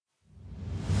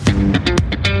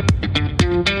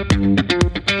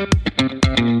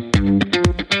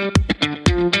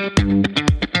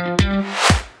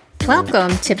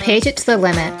Welcome to Page It to the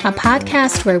Limit, a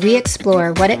podcast where we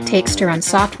explore what it takes to run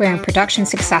software in production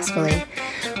successfully.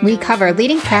 We cover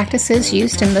leading practices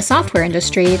used in the software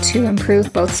industry to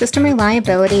improve both system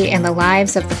reliability and the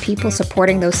lives of the people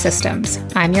supporting those systems.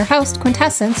 I'm your host,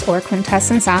 Quintessence, or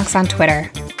QuintessenceOx on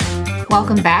Twitter.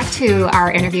 Welcome back to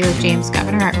our interview with James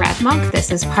Governor at RedMonk.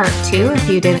 This is part 2. If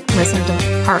you didn't listen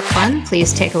to part 1,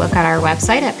 please take a look at our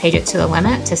website at Page It to the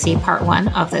Limit to see part 1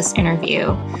 of this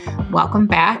interview. Welcome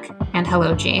back, and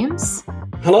hello, James.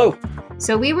 Hello.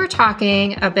 So we were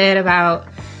talking a bit about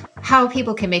how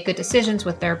people can make good decisions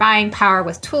with their buying power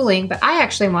with tooling, but I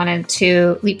actually wanted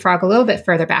to leapfrog a little bit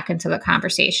further back into the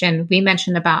conversation. We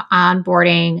mentioned about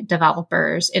onboarding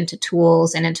developers into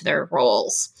tools and into their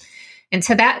roles. And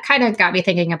so that kind of got me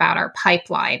thinking about our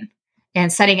pipeline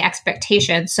and setting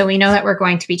expectations. So we know that we're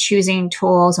going to be choosing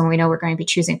tools, and we know we're going to be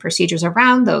choosing procedures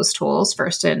around those tools,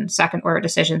 first and second order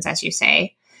decisions, as you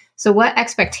say. So what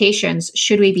expectations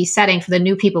should we be setting for the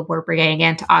new people we're bringing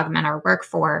in to augment our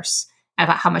workforce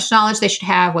about how much knowledge they should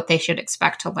have, what they should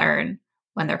expect to learn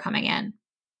when they're coming in?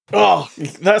 Oh,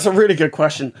 that's a really good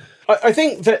question. I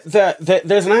think that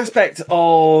there's an aspect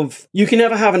of you can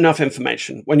never have enough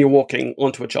information when you're walking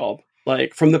onto a job.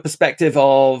 Like, from the perspective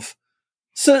of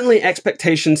certainly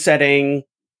expectation setting,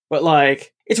 but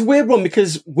like, it's a weird one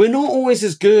because we're not always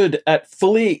as good at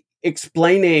fully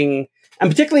explaining,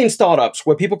 and particularly in startups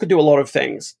where people could do a lot of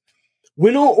things,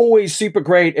 we're not always super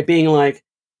great at being like,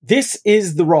 this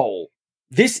is the role.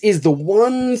 This is the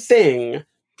one thing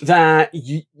that,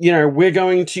 you know, we're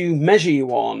going to measure you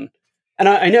on. And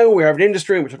I know we're an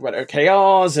industry and we talk about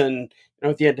OKRs and, you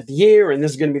know, at the end of the year, and this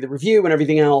is going to be the review and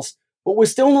everything else. But we're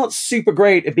still not super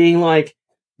great at being like,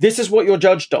 this is what you're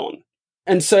judged on.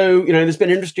 And so, you know, there's been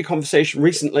industry conversation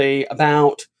recently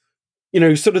about, you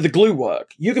know, sort of the glue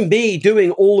work. You can be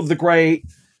doing all of the great,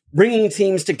 bringing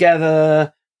teams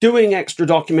together, doing extra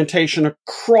documentation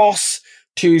across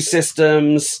two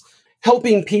systems,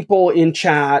 helping people in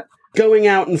chat, going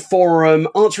out in forum,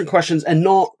 answering questions, and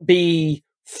not be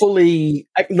fully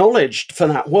acknowledged for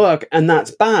that work. And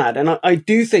that's bad. And I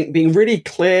do think being really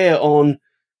clear on,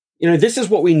 you know, this is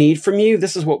what we need from you.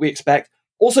 This is what we expect.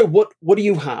 Also, what do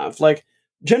you have? Like,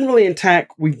 generally in tech,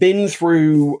 we've been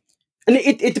through, and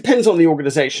it depends on the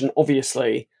organization,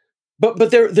 obviously, but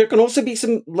there can also be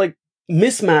some like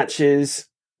mismatches.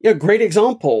 You know, great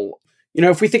example. You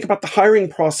know, if we think about the hiring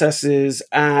processes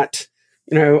at,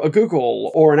 you know, a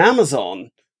Google or an Amazon,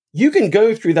 you can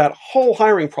go through that whole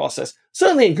hiring process.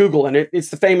 Certainly in Google, and it's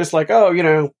the famous like, oh, you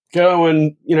know, go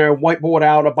and, you know, whiteboard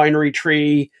out a binary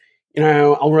tree, you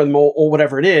know, algorithm or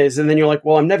whatever it is. And then you're like,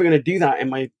 well, I'm never going to do that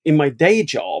in my day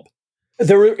job.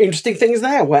 There are interesting things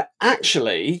there where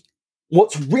actually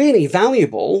what's really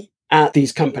valuable at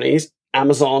these companies,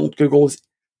 Amazon, Google, is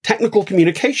technical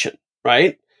communication,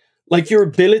 right? Like your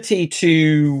ability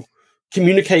to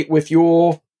communicate with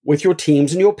your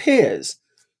teams and your peers.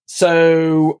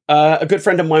 So a good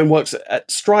friend of mine works at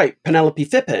Stripe, Penelope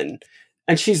Phippen,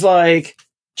 and she's like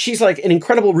an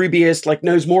incredible Rubyist, like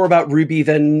knows more about Ruby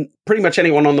than pretty much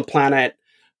anyone on the planet.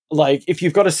 Like, if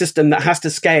you've got a system that has to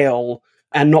scale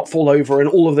and not fall over and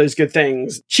all of those good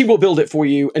things, she will build it for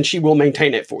you and she will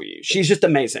maintain it for you. She's just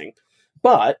amazing.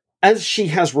 But as she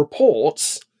has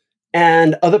reports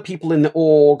and other people in the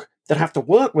org that have to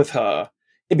work with her,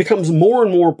 it becomes more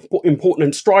and more important.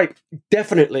 And Stripe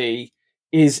definitely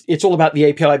it's all about the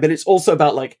API, but it's also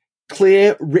about like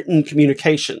clear written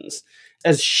communications.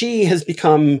 As she has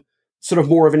become sort of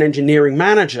more of an engineering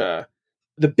manager,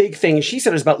 the big thing she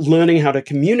said is about learning how to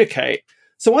communicate.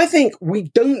 So I think we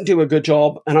don't do a good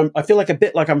job, and I feel like a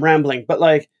bit like I'm rambling, but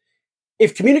like,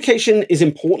 if communication is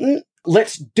important,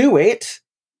 let's do it,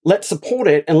 let's support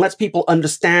it, and let's people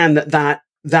understand that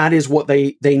is what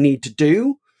they need to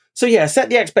do. So yeah, set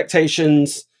the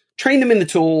expectations, train them in the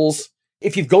tools.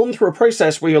 If you've gone through a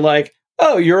process where you're like,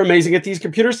 oh, you're amazing at these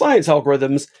computer science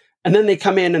algorithms, and then they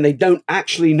come in and they don't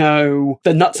actually know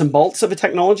the nuts and bolts of a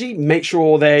technology, make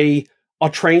sure they are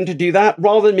trained to do that,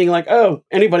 rather than being like, oh,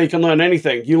 anybody can learn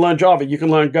anything. You learn Java, you can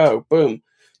learn Go, boom.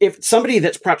 If somebody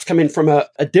that's perhaps come in from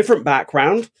a different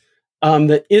background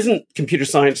that isn't computer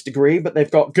science degree, but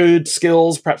they've got good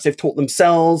skills, perhaps they've taught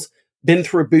themselves, been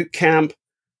through a boot camp,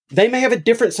 they may have a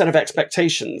different set of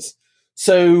expectations.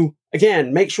 So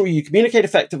again, make sure you communicate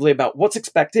effectively about what's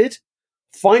expected,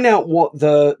 find out what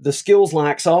the skills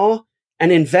lacks are,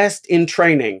 and invest in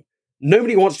training.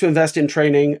 Nobody wants to invest in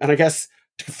training. And I guess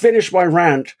to finish my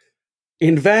rant,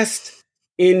 invest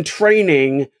in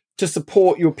training to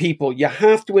support your people. You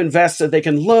have to invest so they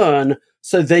can learn,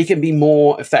 so they can be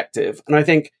more effective. And I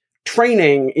think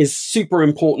training is super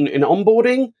important in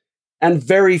onboarding, and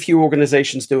very few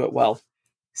organizations do it well.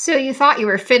 So you thought you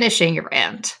were finishing your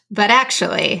rant, but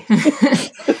actually,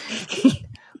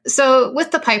 so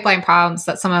with the pipeline problems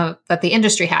that the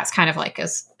industry has, kind of like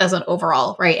as an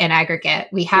overall, right, in aggregate,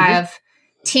 we have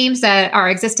teams that are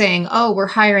existing. Oh, we're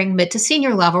hiring mid to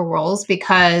senior level roles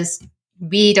because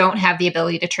we don't have the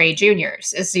ability to train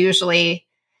juniors. Is usually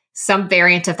some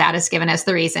variant of that is given as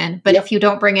the reason. But if you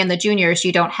don't bring in the juniors,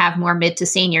 you don't have more mid to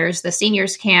seniors. The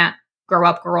seniors can't grow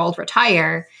up, grow old,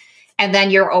 retire. And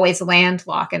then you're always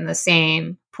landlocked in the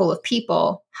same pool of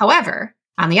people. However,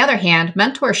 on the other hand,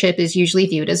 mentorship is usually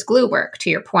viewed as glue work. To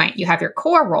your point, you have your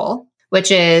core role,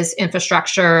 which is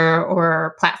infrastructure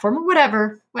or platform or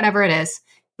whatever it is.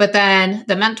 But then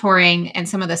the mentoring and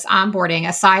some of this onboarding,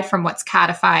 aside from what's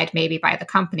codified maybe by the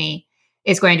company,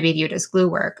 is going to be viewed as glue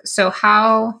work. So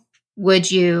how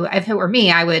would you, if it were me,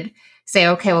 I would say,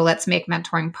 okay, well, let's make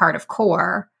mentoring part of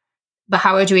core. But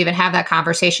how would you even have that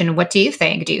conversation? What do you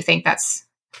think? What do you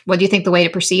think the way to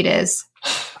proceed is?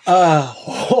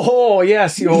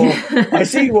 Yes, I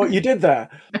see what you did there.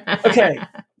 Okay.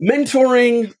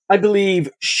 Mentoring, I believe,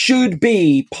 should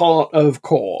be part of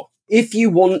core. If you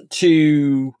want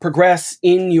to progress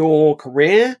in your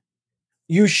career,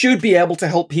 you should be able to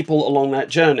help people along that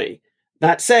journey.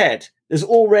 That said, there's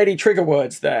already trigger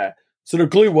words there. Sort of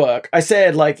glue work. I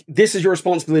said, like, this is your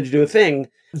responsibility to do a thing.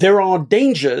 There are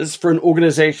dangers for an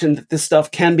organization that this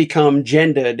stuff can become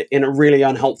gendered in a really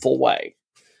unhelpful way.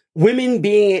 Women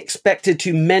being expected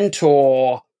to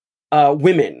mentor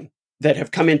women that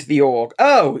have come into the org.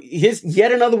 Oh, here's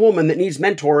yet another woman that needs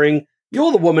mentoring.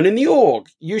 You're the woman in the org.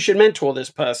 You should mentor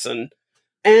this person.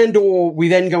 And or we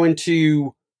then go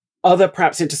into other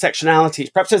perhaps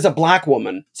intersectionalities. Perhaps there's a black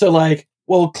woman. So like,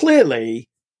 well, clearly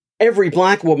every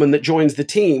black woman that joins the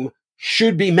team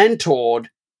should be mentored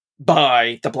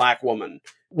by the black woman.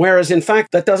 Whereas in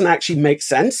fact, that doesn't actually make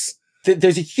sense.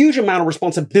 There's a huge amount of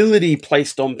responsibility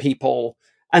placed on people.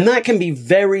 And that can be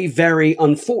very, very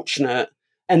unfortunate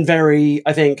and very,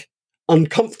 I think,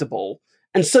 uncomfortable.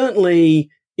 And certainly,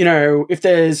 if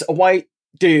there's a white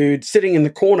dude sitting in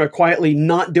the corner quietly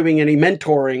not doing any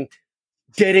mentoring,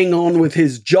 getting on with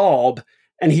his job,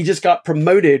 and he just got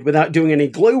promoted without doing any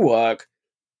glue work,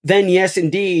 then yes,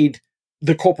 indeed,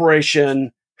 the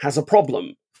corporation has a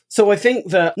problem. So I think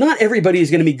that not everybody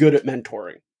is going to be good at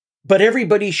mentoring, but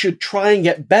everybody should try and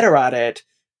get better at it.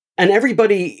 And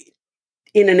everybody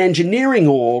in an engineering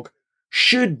org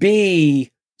should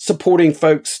be supporting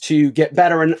folks to get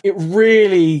better. And it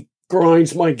really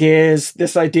grinds my gears,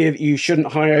 this idea that you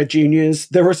shouldn't hire juniors.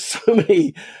 There are so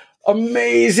many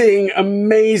amazing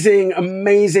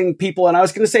people. And I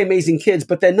was going to say amazing kids,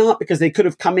 but they're not, because they could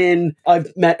have come in.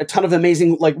 I've met a ton of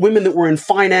amazing, like, women that were in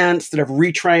finance that have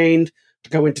retrained to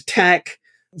go into tech.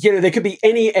 They could be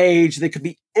any age, they could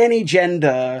be any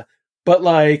gender, but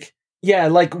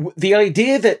the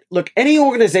idea that, look, any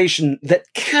organization that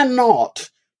cannot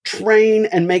train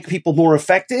and make people more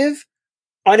effective,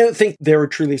 I don't think they're a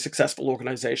truly successful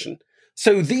organization.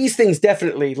 So these things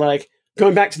definitely, like,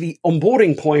 going back to the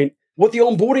onboarding point, what the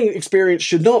onboarding experience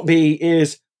should not be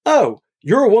is, oh,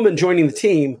 you're a woman joining the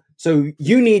team, so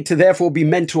you need to therefore be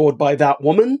mentored by that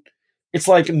woman. It's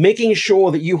like making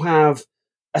sure that you have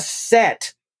a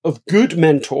set of good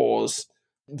mentors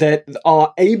that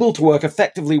are able to work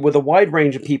effectively with a wide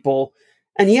range of people.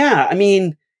 And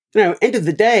end of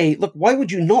the day, look, why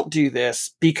would you not do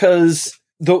this? Because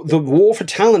the war for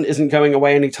talent isn't going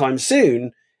away anytime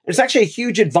soon. It's actually a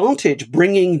huge advantage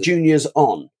bringing juniors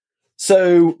on.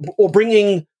 So, or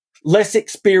bringing less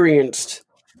experienced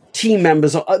team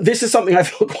members. This is something I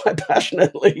feel quite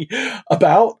passionately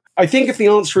about. I think if the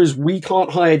answer is we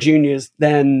can't hire juniors,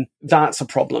 then that's a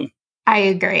problem. I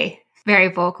agree very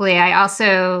vocally. I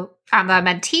also, on the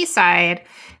mentee side,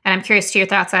 and I'm curious to your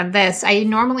thoughts on this, I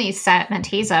normally set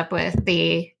mentees up with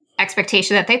the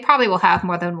expectation that they probably will have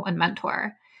more than one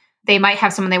mentor. They might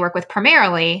have someone they work with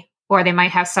primarily, or they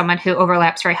might have someone who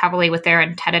overlaps very heavily with their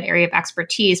intended area of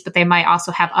expertise, but they might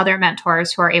also have other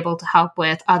mentors who are able to help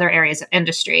with other areas of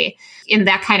industry. And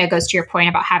that kind of goes to your point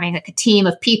about having like a team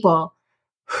of people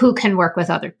who can work with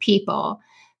other people.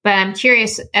 But I'm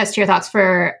curious as to your thoughts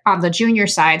on the junior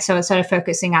side. So instead of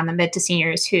focusing on the mid to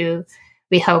seniors who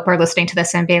we hope are listening to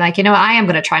this and being like, I am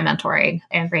going to try mentoring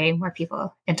and bringing more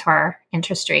people into our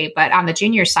industry. But on the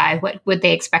junior side, what would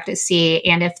they expect to see?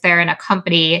 And if they're in a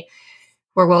company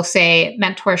where we'll say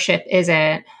mentorship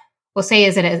isn't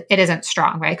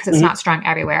strong, right? Because it's not strong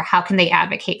everywhere. How can they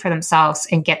advocate for themselves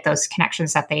and get those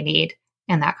connections that they need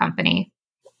in that company?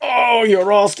 Oh,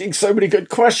 you're asking so many good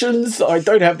questions I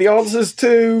don't have the answers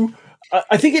to.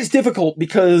 I think it's difficult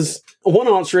because one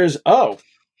answer is,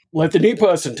 let the new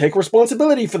person take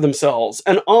responsibility for themselves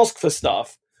and ask for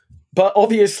stuff. But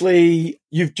obviously,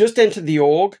 you've just entered the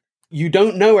org. You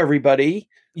don't know everybody.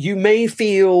 You may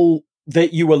feel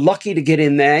that you were lucky to get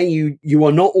in there. You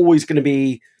are not always going to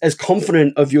be as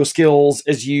confident of your skills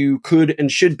as you could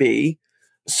and should be.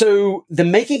 So the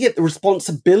making it the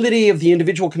responsibility of the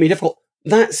individual can be difficult.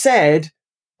 That said,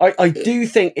 I do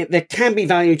think there can be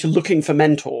value to looking for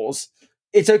mentors.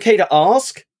 It's okay to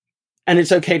ask, and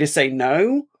it's okay to say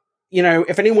no. You know,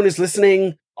 if anyone is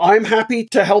listening, I'm happy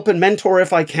to help and mentor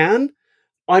if I can.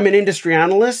 I'm an industry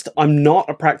analyst. I'm not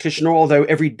a practitioner, although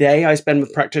every day I spend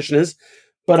with practitioners.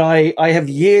 But I have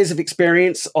years of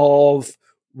experience of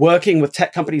working with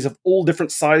tech companies of all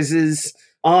different sizes.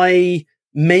 I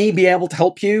may be able to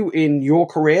help you in your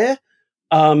career.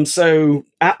 So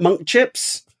at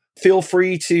Monkchips, feel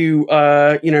free to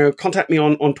contact me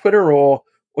on Twitter or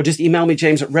just email me,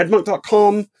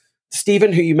 james@redmonk.com.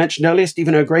 Stephen, who you mentioned earlier,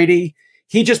 Stephen O'Grady,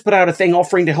 he just put out a thing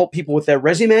offering to help people with their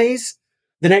resumes.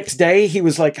 The next day, he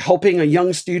was like helping a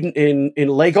young student in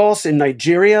Lagos in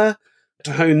Nigeria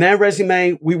to hone their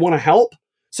resume. We want to help.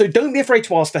 So don't be afraid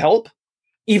to ask for help,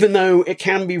 even though it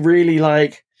can be really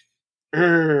like,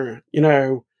 and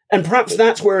perhaps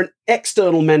that's where an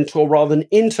external mentor rather than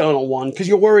internal one, because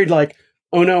you're worried like,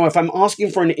 oh no, if I'm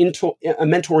asking for a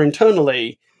mentor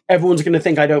internally, everyone's going to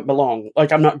think I don't belong,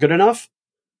 like I'm not good enough.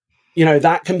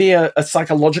 That can be a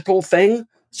psychological thing.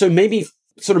 So maybe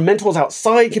sort of mentors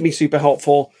outside can be super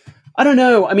helpful. I don't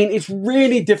know. I mean, it's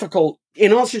really difficult.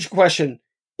 In answer to your question,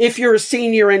 if you're a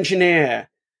senior engineer,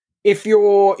 if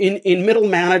you're in middle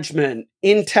management,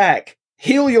 in tech,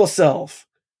 heal yourself,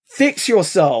 fix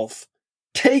yourself,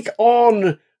 take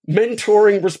on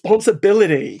mentoring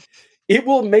responsibility. It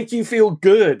will make you feel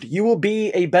good. You will be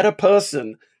a better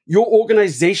person. Your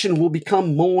organization will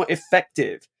become more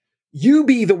effective. You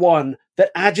be the one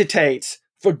that agitates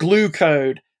for glue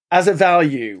code as a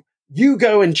value. You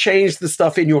go and change the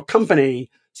stuff in your company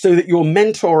so that your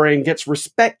mentoring gets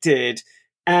respected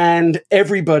and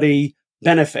everybody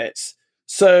benefits.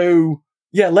 So,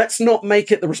 yeah, let's not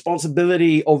make it the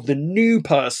responsibility of the new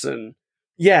person.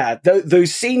 Yeah,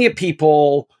 those senior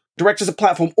people, directors of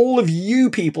platform, all of you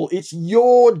people, it's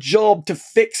your job to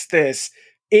fix this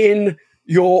in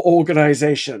your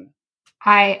organization.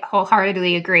 I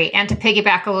wholeheartedly agree. And to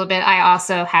piggyback a little bit, I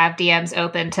also have DMs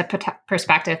open to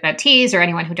prospective mentees or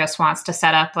anyone who just wants to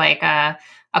set up like a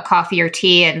coffee or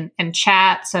tea and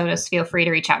chat. So just feel free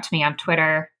to reach out to me on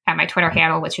Twitter at my Twitter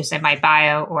handle, which is in my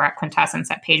bio, or at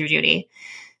Quintessence at PagerDuty.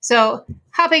 So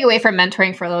hopping away from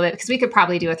mentoring for a little bit, because we could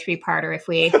probably do a 3-parter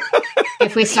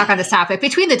if we stuck on this topic.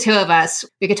 Between the two of us,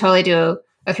 we could totally do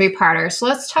a 3-parter. So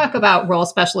let's talk about role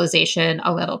specialization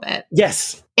a little bit.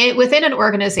 Yes. Within an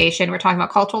organization, we're talking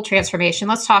about cultural transformation.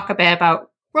 Let's talk a bit about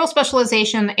role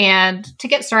specialization. And to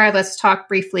get started, let's talk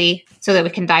briefly so that we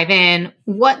can dive in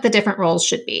what the different roles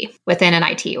should be within an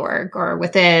IT org or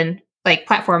within like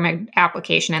platform and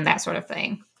application and that sort of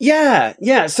thing. Yeah.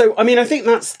 So, I mean, I think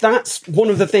that's one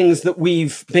of the things that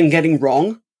we've been getting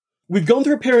wrong. We've gone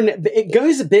through a period, it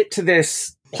goes a bit to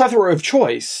this plethora of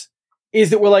choice,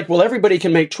 is that we're like, well, everybody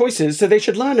can make choices, so they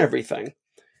should learn everything.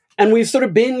 And we've sort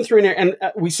of been through it, and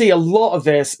we see a lot of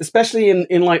this, especially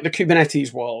in like the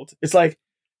Kubernetes world. It's like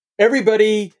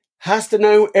everybody has to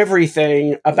know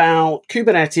everything about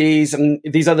Kubernetes and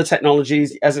these other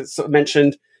technologies, as it's sort of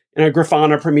mentioned,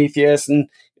 Grafana, Prometheus, and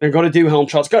got to do Helm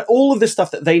charts, got all of this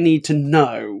stuff that they need to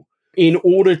know in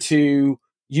order to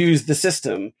use the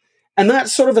system. And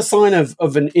that's sort of a sign of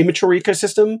an immature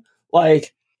ecosystem.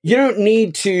 Like, you don't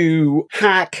need to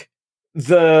hack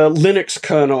the Linux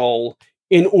kernel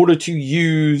in order to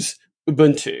use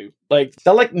Ubuntu. Like,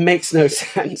 that like makes no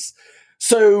sense.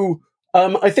 So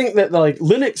I think that like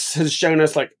Linux has shown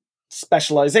us like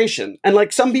specialization. And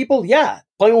like some people, yeah,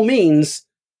 by all means,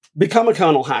 become a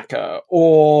kernel hacker,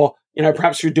 or,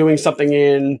 perhaps you're doing something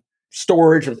in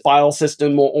storage and file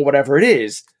system or whatever it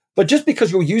is. But just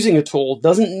because you're using a tool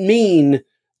doesn't mean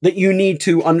that you need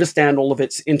to understand all of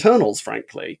its internals,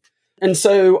 frankly. And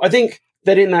so I think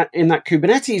that in that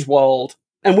Kubernetes world,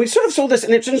 and we sort of saw this,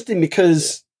 and it's interesting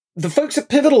because the folks at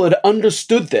Pivotal had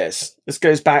understood this. This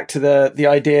goes back to the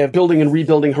idea of building and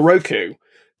rebuilding Heroku.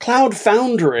 Cloud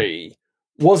Foundry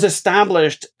was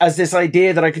established as this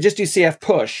idea that I could just do CF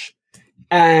push,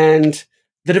 and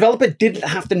the developer didn't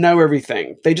have to know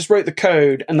everything. They just wrote the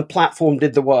code and the platform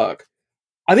did the work.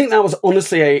 I think that was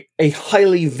honestly a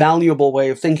highly valuable way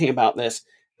of thinking about this.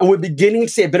 And we're beginning to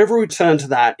see a bit of a return to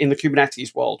that in the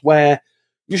Kubernetes world, where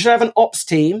you should have an ops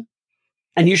team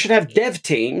and you should have dev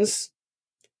teams.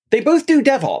 They both do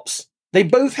DevOps. They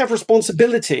both have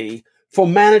responsibility for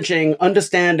managing,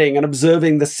 understanding, and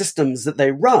observing the systems that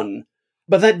they run.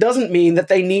 But that doesn't mean that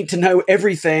they need to know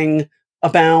everything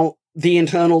about the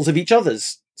internals of each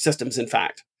other's systems, in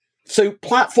fact. So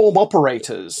platform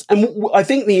operators, and I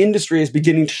think the industry is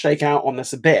beginning to shake out on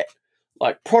this a bit,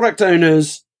 like product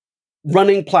owners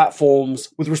running platforms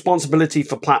with responsibility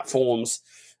for platforms,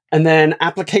 and then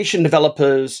application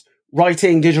developers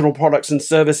writing digital products and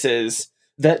services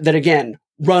that again,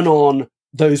 run on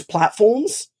those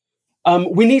platforms.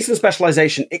 We need some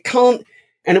specialization. It can't,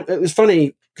 and it was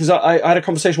funny because I had a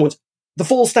conversation once, the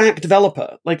full stack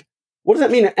developer, like, what does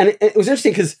that mean? And it was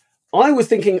interesting because I was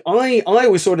thinking, I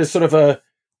was sort of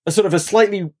a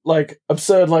slightly like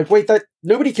absurd, like, wait, that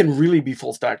nobody can really be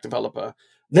full stack developer.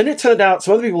 Then it turned out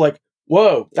some other people were like,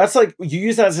 whoa, that's like, you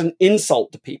use that as an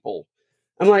insult to people.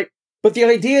 I'm like, but the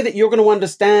idea that you're going to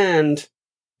understand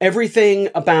everything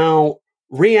about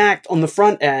React on the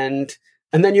front end,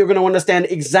 and then you're going to understand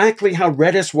exactly how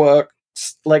Redis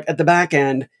works, like at the back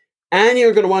end, and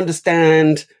you're going to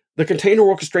understand the container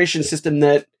orchestration system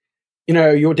that,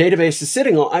 your database is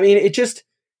sitting on. I mean,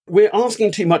 we're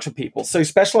asking too much of people. So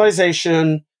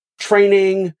specialization,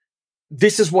 training,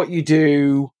 this is what you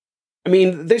do. I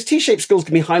mean, those T-shaped skills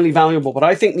can be highly valuable, but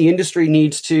I think the industry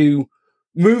needs to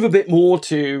move a bit more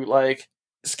to like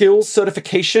skills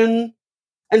certification.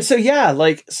 And so, yeah,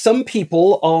 like some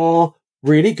people are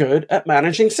really good at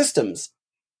managing systems.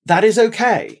 That is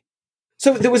okay.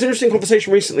 So there was an interesting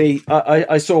conversation recently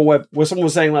I saw where someone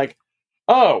was saying like,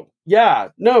 oh, yeah,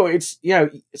 no, it's,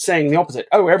 saying the opposite.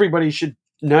 Oh, everybody should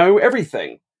know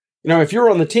everything. If you're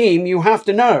on the team, you have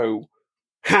to know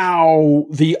how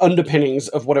the underpinnings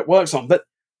of what it works on. But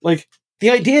like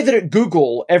the idea that at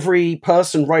Google, every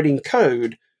person writing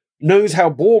code knows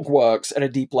how Borg works at a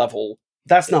deep level,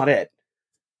 that's not it.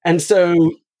 And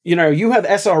so, you have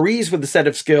SREs with a set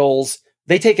of skills.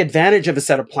 They take advantage of a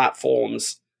set of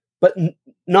platforms, but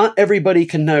not everybody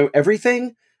can know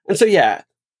everything. And so, yeah,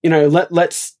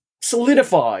 let's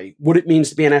solidify what it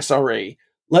means to be an SRE.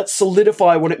 Let's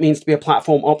solidify what it means to be a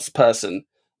platform ops person.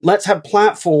 Let's have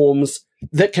platforms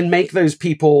that can make those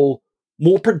people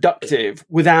more productive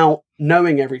without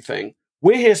knowing everything.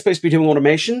 We're here supposed to be doing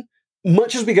automation.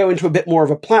 Much as we go into a bit more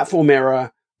of a platform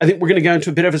era, I think we're going to go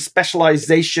into a bit of a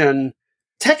specialization.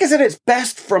 Tech is at its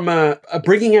best from a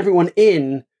bringing everyone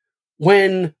in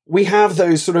when we have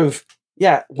those sort of,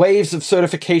 waves of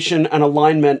certification and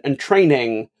alignment and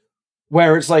training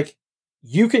where it's like,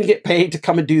 you can get paid to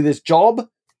come and do this job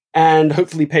and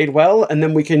hopefully paid well, and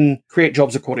then we can create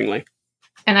jobs accordingly.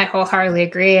 And I wholeheartedly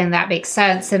agree, and that makes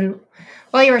sense. And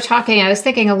while you were talking, I was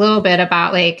thinking a little bit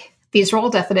about like these role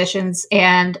definitions,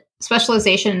 and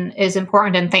specialization is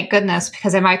important. And thank goodness,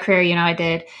 because in my career,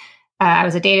 I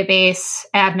was a database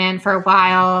admin for a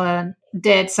while and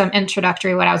did some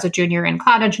introductory when I was a junior in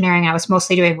cloud engineering. I was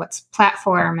mostly doing what's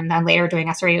platform and then later doing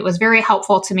SRE. It was very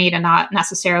helpful to me to not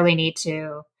necessarily need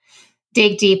to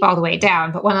dig deep all the way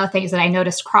down. But one of the things that I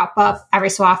noticed crop up every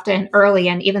so often early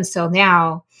and even still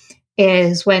now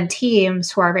is when teams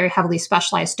who are very heavily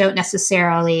specialized don't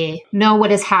necessarily know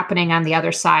what is happening on the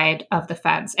other side of the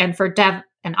fence. And for dev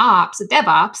and ops,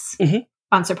 DevOps,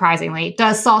 unsurprisingly,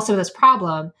 does solve some of this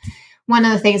problem. One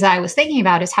of the things that I was thinking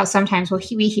about is how sometimes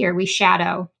we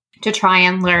shadow to try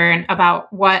and learn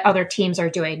about what other teams are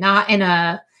doing, not in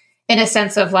a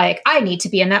sense of like, I need to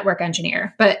be a network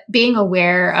engineer, but being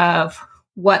aware of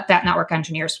what that network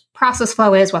engineer's process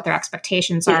flow is, what their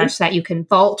expectations are, so that you can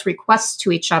vault requests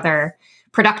to each other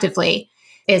productively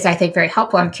is, I think, very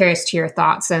helpful. I'm curious to your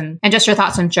thoughts and just your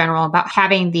thoughts in general about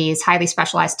having these highly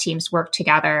specialized teams work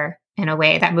together in a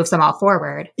way that moves them all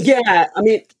forward. Yeah, I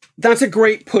mean, that's a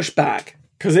great pushback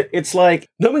because it's like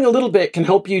knowing a little bit can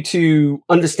help you to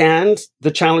understand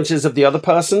the challenges of the other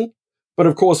person. But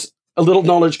of course, a little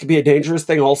knowledge can be a dangerous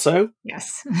thing also.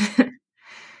 Yes.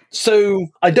 So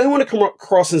I don't want to come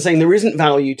across and saying there isn't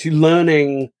value to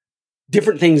learning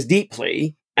different things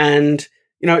deeply. And,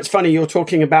 it's funny, you're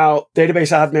talking about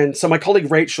database admin. So my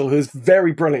colleague Rachel, who's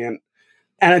very brilliant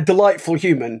and a delightful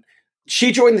human,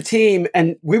 she joined the team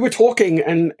and we were talking.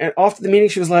 And after the meeting,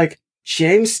 she was like,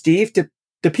 James, Steve,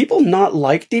 do people not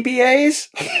like DBAs?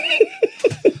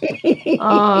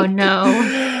 Oh,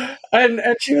 no. And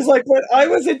she was like, but I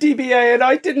was a DBA and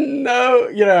I didn't know,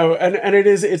 and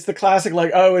it's the classic,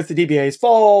 like, oh, it's the DBA's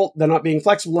fault. They're not being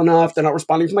flexible enough. They're not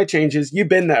responding to my changes. You've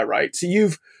been there, right? So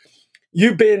you've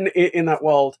been in that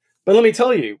world. But let me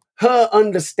tell you, her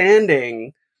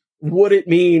understanding what it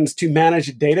means to manage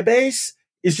a database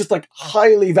is just like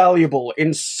highly valuable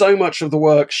in so much of the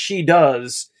work she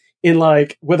does in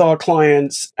like with our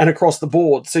clients and across the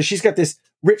board. So she's got this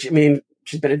she's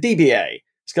been a DBA.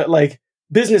 She's got like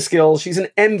business skills. She's an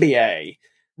MBA.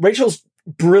 Rachel's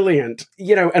brilliant,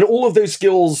 and all of those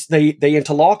skills, they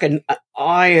interlock. And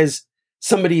I, as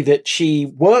somebody that she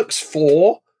works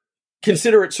for,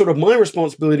 consider it sort of my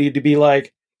responsibility to be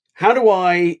like, how do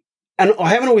I, and I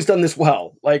haven't always done this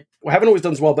well, but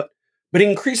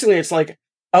increasingly it's like,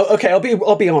 oh, okay,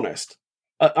 I'll be honest.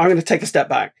 I'm going to take a step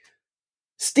back.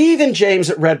 Steve and James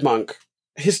at RedMonk,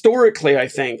 historically, I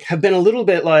think, have been a little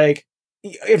bit like,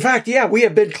 in fact, yeah, we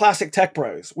have been classic tech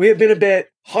bros. We have been a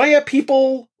bit, hire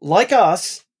people like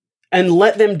us and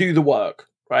let them do the work,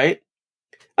 right?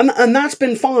 And that's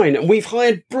been fine. And we've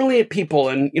hired brilliant people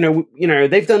and,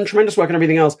 they've done tremendous work and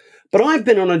everything else. But I've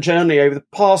been on a journey over the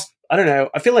past, I don't know,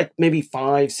 I feel like maybe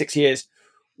 5-6 years,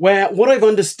 where what I've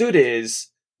understood is,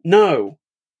 no,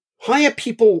 hire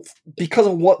people because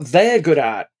of what they're good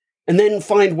at, and then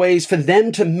find ways for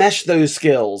them to mesh those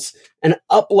skills and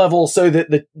up level so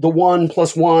that the 1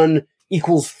 + 1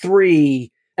 =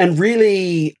 3, and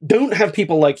really don't have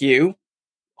people like you.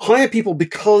 Hire people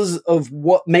because of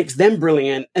what makes them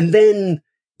brilliant. And then,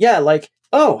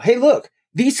 oh, hey, look,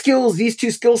 these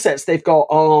two skill sets they've got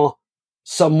are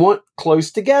somewhat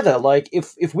close together. Like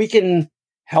if we can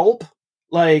help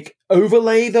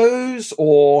overlay those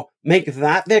or make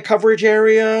that their coverage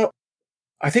area,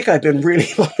 I think I've been really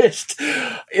honest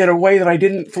in a way that I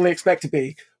didn't fully expect to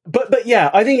be. But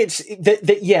yeah, I think it's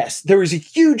that yes, there is a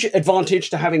huge advantage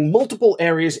to having multiple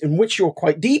areas in which you're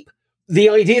quite deep. The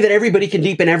idea that everybody can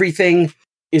deepen everything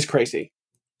is crazy.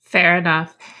 Fair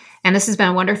enough. And this has been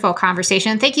a wonderful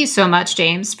conversation. Thank you so much,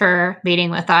 James, for meeting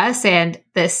with us. And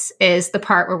this is the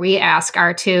part where we ask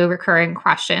our 2 recurring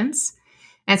questions.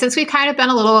 And since we've kind of been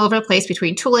a little over the place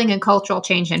between tooling and cultural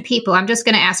change and people, I'm just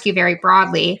going to ask you very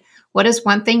broadly, what is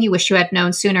one thing you wish you had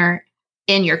known sooner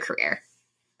in your career?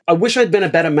 I wish I'd been a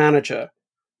better manager.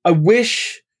 I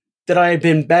wish that I had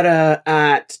been better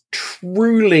at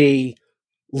truly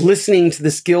listening to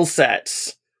the skill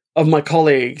sets of my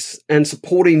colleagues and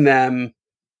supporting them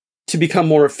to become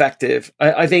more effective.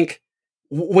 I think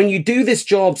when you do this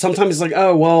job, sometimes it's like,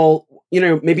 oh, well,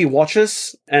 maybe watch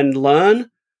us and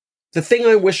learn. The thing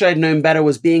I wish I'd known better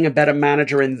was being a better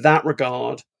manager in that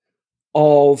regard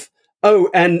of,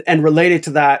 and related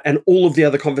to that and all of the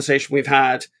other conversation we've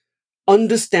had,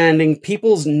 understanding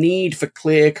people's need for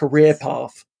clear career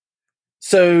path.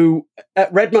 So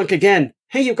at RedMonk, again,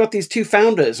 hey, you've got these 2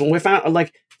 founders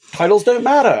and titles don't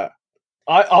matter.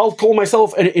 I'll call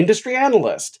myself an industry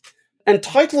analyst. And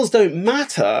titles don't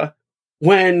matter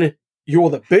when you're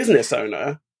the business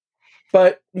owner,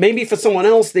 but maybe for someone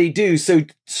else they do. So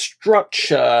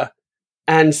structure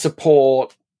and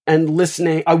support and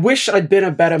listening. I wish I'd been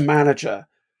a better manager.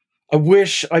 I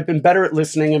wish I'd been better at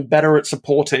listening and better at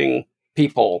supporting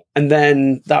people. And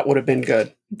then that would have been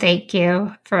good. Thank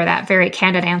you for that very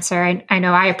candid answer. I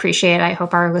know I appreciate it. I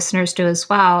hope our listeners do as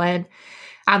well. And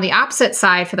on the opposite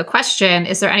side for the question,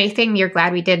 is there anything you're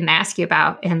glad we didn't ask you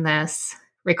about in this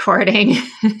recording?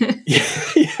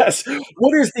 Yes.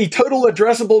 What is the total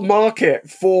addressable market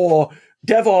for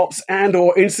DevOps and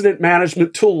or incident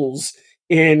management tools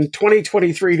in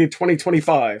 2023 to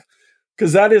 2025?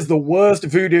 Because that is the worst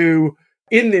voodoo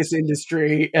in this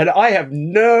industry. And I have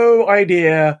no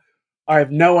idea.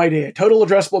 Total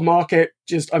addressable market.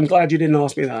 I'm glad you didn't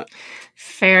ask me that.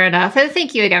 Fair enough. And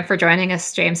thank you again for joining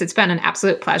us, James. It's been an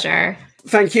absolute pleasure.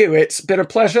 Thank you. It's been a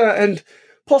pleasure and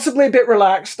possibly a bit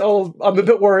relaxed. I'm a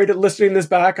bit worried at listening this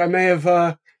back. I may have,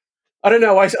 I don't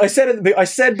know. I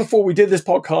said before we did this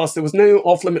podcast, there was no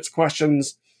off-limits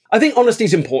questions. I think honesty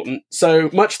is important. So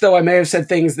much though I may have said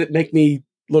things that make me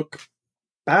look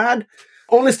bad,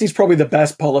 honesty is probably the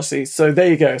best policy. So there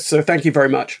you go. So thank you very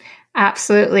much.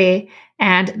 Absolutely.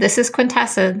 And this is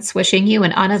Quintessence wishing you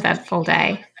an uneventful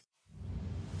day.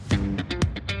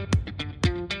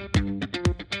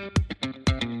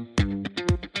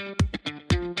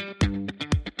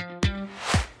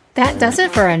 That does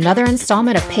it for another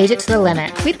installment of Page It to the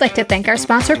Limit. We'd like to thank our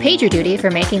sponsor, PagerDuty, for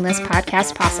making this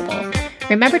podcast possible.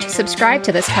 Remember to subscribe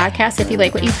to this podcast if you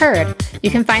like what you've heard.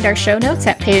 You can find our show notes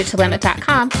at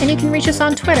pageittolimit.com, and you can reach us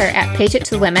on Twitter at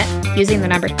pageittolimit using the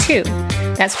number 2.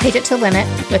 That's Page It to Limit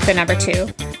with the number 2.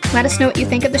 Let us know what you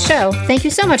think of the show. Thank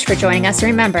you so much for joining us.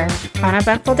 Remember,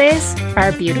 uneventful days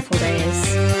are beautiful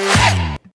days.